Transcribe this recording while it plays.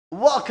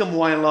Welcome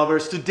wine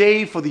lovers.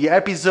 Today for the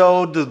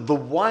episode The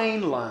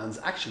Winelands,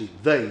 actually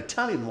the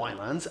Italian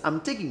winelands,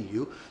 I'm taking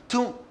you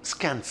to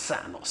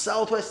Scansano,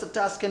 southwest of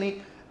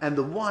Tuscany, and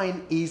the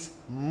wine is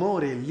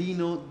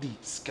Morellino di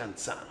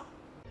Scansano.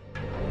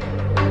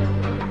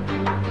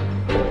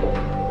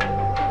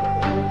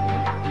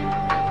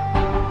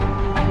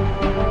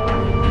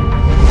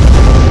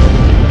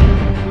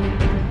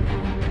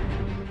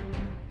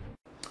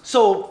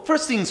 So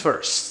first things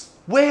first,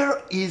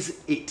 where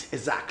is it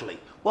exactly?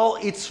 Well,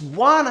 it's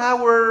 1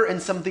 hour and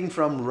something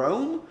from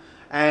Rome,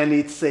 and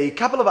it's a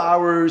couple of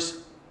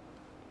hours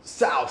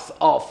south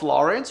of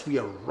Florence. We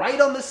are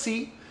right on the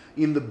sea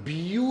in the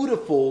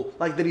beautiful,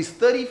 there is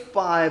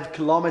 35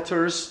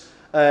 kilometers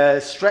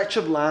stretch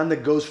of land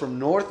that goes from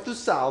north to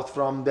south,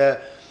 from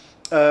the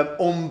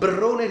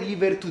Ombrone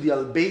River to the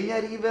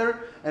Albania River,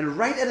 and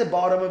right at the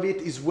bottom of it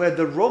is where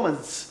the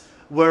Romans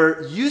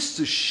were used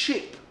to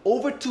ship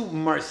over to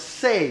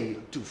Marseille,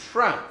 to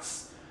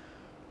France,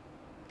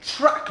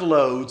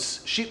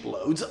 truckloads,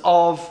 shiploads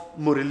of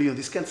Morellino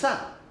di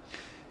Scansano.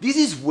 This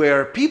is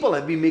where people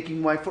have been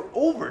making wine for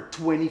over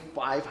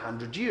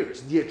 2,500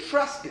 years. The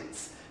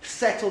Etruscans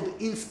settled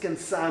in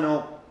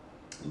Scansano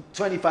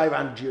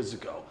 2,500 years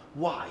ago.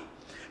 Why?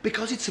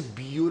 Because it's a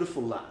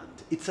beautiful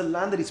land. It's a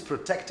land that is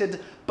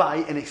protected by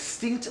an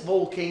extinct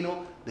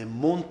volcano, the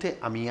Monte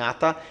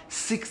Amiata,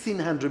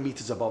 1,600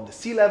 meters above the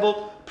sea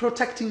level,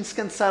 protecting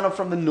Scansano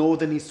from the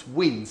northern east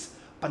winds.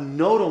 But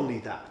not only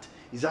that,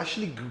 it's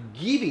actually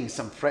giving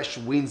some fresh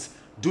winds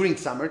during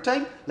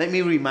summertime. Let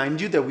me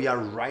remind you that we are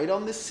right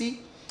on the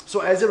sea. So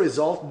as a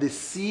result, the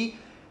sea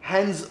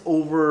hands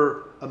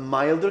over a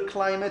milder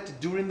climate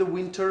during the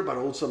winter, but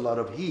also a lot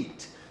of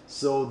heat.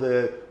 So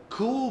the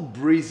cool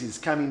breezes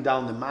coming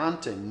down the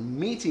mountain,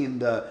 meeting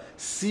the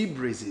sea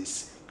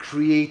breezes,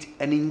 create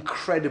an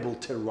incredible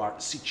terroir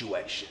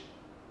situation.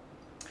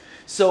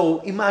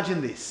 So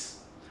imagine this,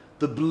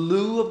 the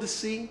blue of the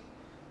sea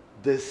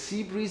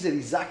breeze that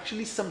is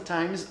actually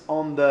sometimes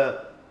on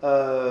the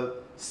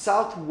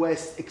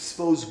southwest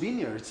exposed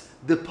vineyards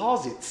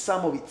deposits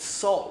some of its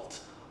salt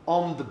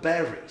on the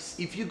berries.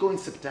 If you go in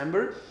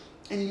September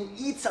and you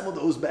eat some of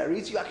those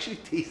berries, you actually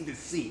taste the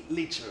sea,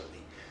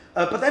 literally.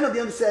 But then on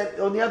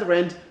the other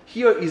end,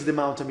 here is the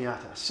Mount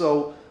Amiata.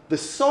 So the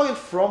soil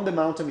from the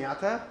Mount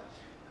Amiata,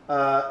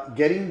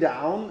 getting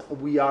down,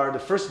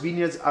 the first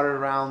vineyards are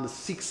around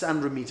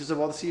 600 meters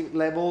above the sea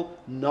level,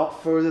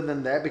 not further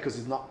than that because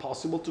it's not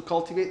possible to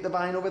cultivate the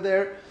vine over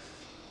there.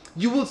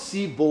 You will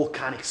see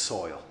volcanic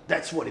soil.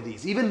 That's what it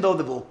is. Even though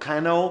the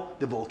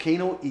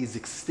volcano is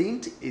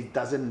extinct, it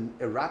doesn't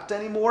erupt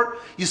anymore,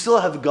 you still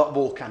have got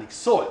volcanic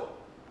soil.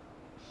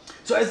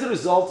 So as a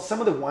result, some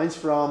of the wines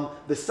from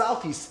the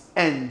southeast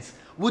ends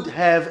would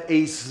have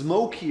a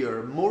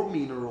smokier, more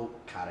mineral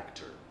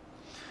character.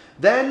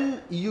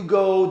 Then you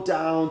go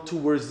down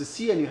towards the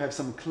sea and you have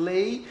some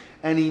clay,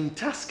 and in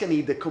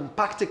Tuscany, the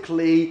compacted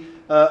clay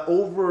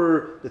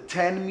over the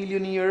 10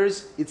 million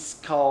years, it's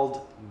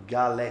called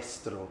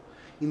galestro.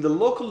 In the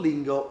local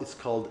lingo, it's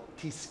called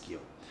teschio.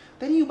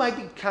 Then you might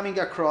be coming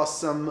across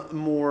some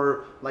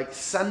more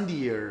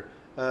sandier,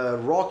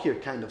 rockier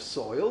kind of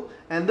soil,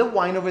 and the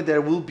wine over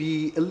there will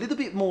be a little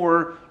bit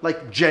more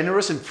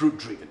generous and fruit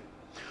driven.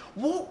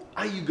 What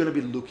are you going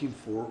to be looking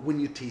for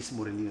when you taste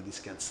Morellino di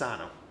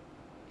Scansano?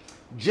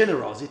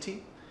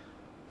 Generosity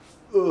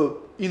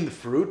in the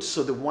fruit,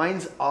 so the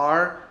wines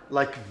are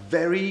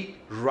very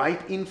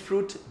ripe in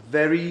fruit,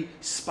 very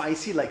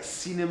spicy like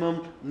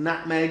cinnamon,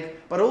 nutmeg,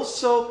 but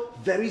also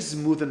very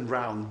smooth and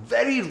round,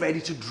 very ready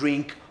to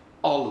drink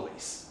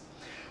always.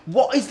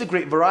 What is the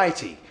grape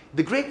variety?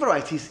 The grape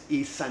variety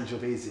is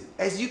Sangiovese,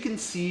 as you can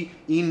see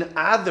in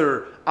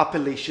other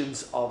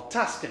appellations of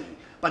Tuscany.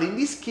 But in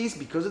this case,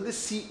 because of the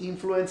sea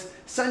influence,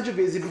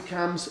 Sangiovese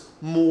becomes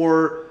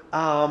more,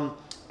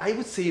 I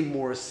would say,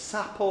 more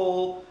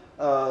supple,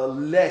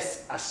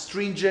 less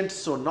astringent,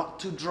 so not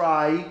too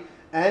dry,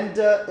 and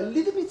a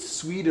little bit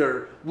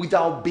sweeter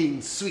without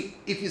being sweet,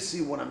 if you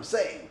see what I'm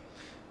saying.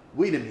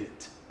 Wait a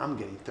minute, I'm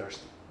getting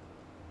thirsty.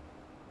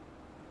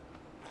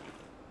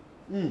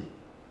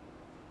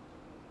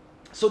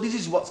 So this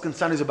is what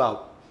Scansano is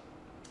about.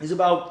 It's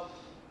about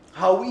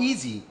how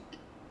easy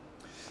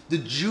the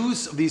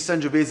juice of this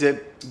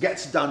Sangiovese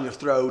gets down your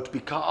throat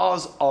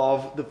because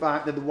of the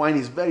fact that the wine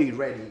is very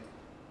ready.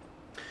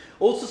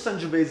 Also,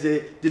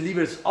 Sangiovese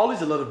delivers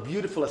always a lot of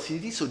beautiful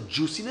acidity, so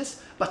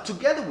juiciness, but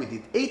together with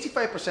it,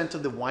 85%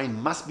 of the wine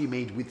must be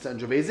made with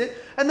Sangiovese,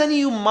 and then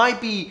you might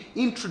be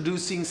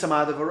introducing some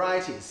other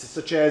varieties,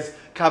 such as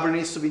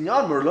Cabernet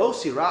Sauvignon, Merlot,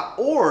 Syrah,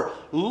 or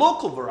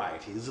local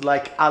varieties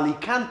like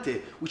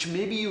Alicante, which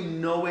maybe you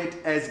know it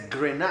as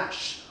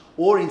Grenache,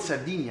 or in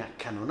Sardinia,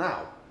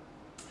 Cannonau.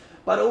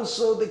 But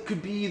also there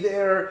could be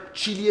their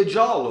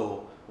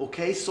Ciliegiolo,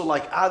 okay, so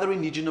other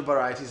indigenous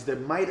varieties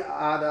that might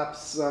add up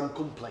some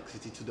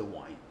complexity to the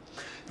wine.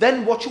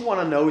 Then what you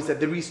want to know is that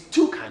there is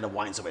two kinds of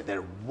wines over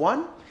there.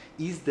 One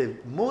is the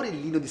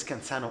Morellino di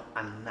Scansano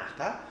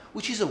Annata,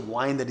 which is a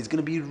wine that is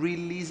going to be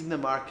released in the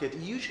market,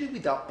 usually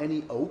without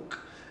any oak.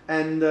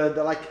 And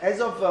as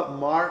of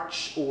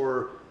March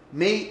or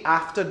May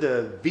after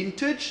the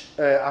vintage,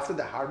 after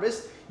the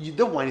harvest,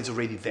 the wine is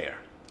already there.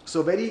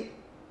 So very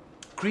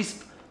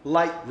crisp,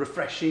 light,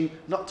 refreshing,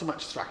 not too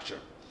much structure.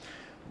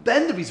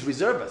 Then there is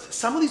reservas.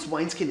 Some of these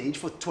wines can age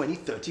for 20,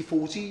 30,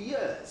 40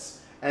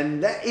 years.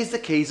 And that is the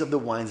case of the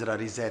wines that are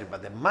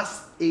reserva. They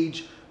must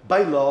age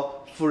by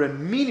law for a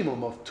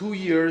minimum of 2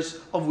 years,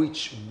 of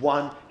which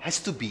 1 has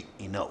to be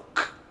in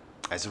oak.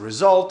 As a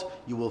result,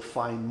 you will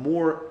find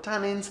more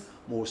tannins,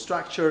 more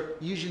structure,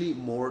 usually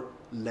more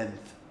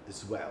length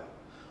as well.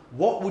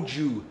 What would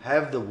you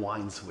have the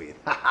wines with?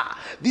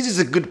 This is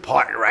a good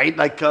part, right?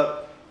 Like, given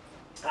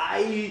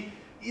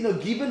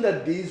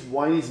that this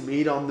wine is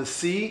made on the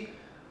sea,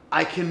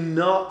 I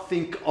cannot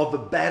think of a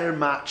better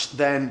match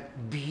than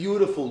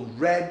beautiful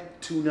red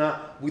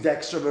tuna with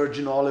extra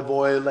virgin olive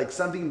oil, like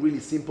something really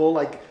simple,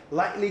 like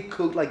lightly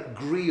cooked, like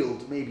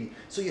grilled maybe.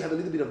 So you have a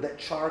little bit of that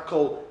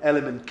charcoal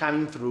element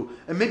coming through,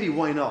 and maybe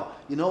why not?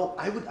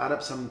 I would add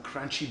up some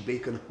crunchy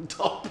bacon on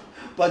top,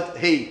 but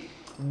hey,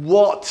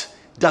 what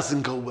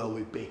doesn't go well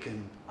with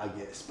bacon, I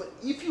guess. But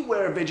if you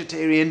were a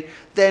vegetarian,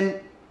 then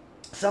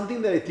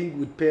something that I think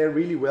would pair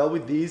really well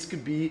with these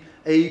could be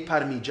a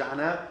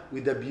Parmigiana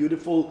with a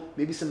beautiful,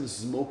 maybe some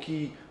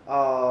smoky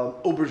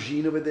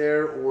aubergine over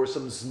there, or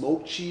some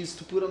smoked cheese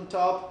to put on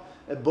top.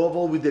 Above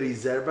all, with the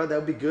Riserva, that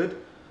would be good.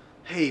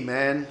 Hey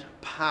man,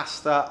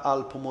 pasta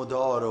al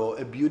pomodoro,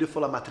 a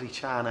beautiful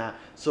amatriciana.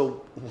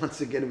 So once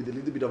again, with a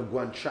little bit of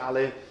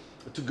guanciale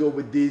to go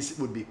with this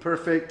would be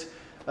perfect.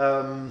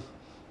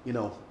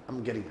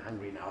 I'm getting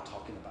hungry now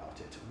talking about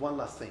it. One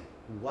last thing,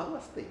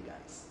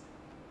 guys.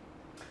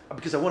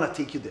 Because I want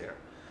to take you there.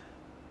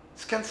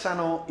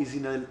 Scansano is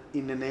in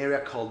an area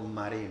called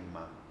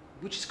Maremma,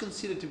 which is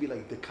considered to be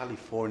like the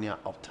California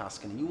of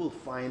Tuscany. You will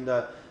find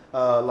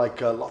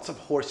lots of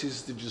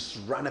horses to just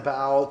run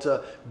about,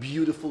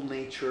 beautiful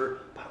nature,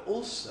 but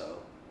also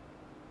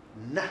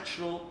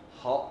natural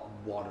hot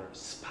water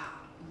spa.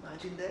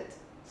 Imagine that,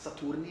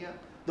 Saturnia.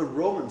 The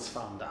Romans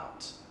found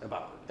out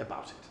about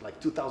it, like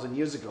 2,000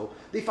 years ago.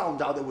 They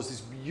found out there was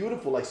this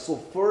beautiful, like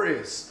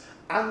sulfurous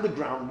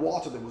underground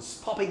water that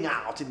was popping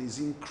out in this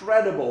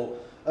incredible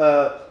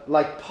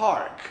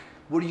park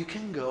where you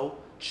can go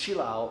chill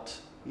out,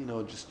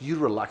 just you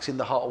relax in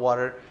the hot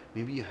water.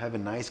 Maybe you have a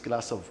nice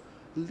glass of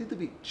a little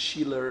bit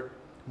chiller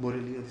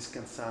Morellino di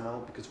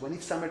Scansano, because when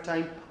it's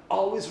summertime,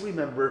 always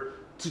remember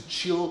to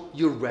chill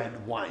your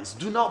red wines.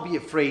 Do not be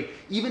afraid,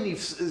 even if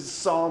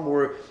some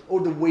or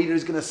the waiter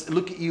is gonna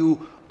look at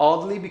you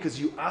oddly because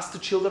you asked to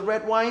chill the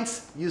red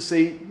wines. You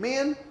say,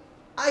 man,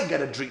 I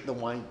gotta drink the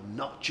wine,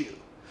 not you.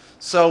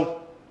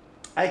 So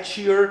I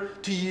cheer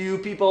to you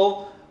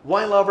people,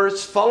 wine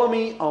lovers. Follow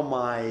me on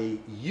my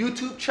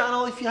YouTube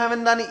channel if you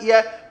haven't done it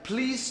yet.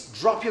 Please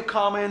drop your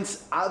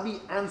comments. I'll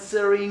be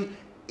answering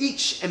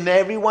each and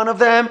every one of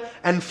them.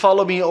 And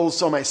follow me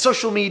also on my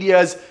social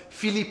medias,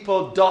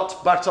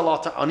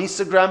 Filippo.Bartolotta on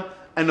Instagram,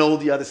 and all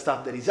the other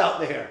stuff that is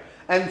out there.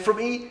 And for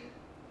me,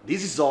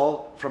 this is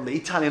all from the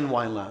Italian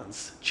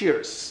Winelands.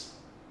 Cheers.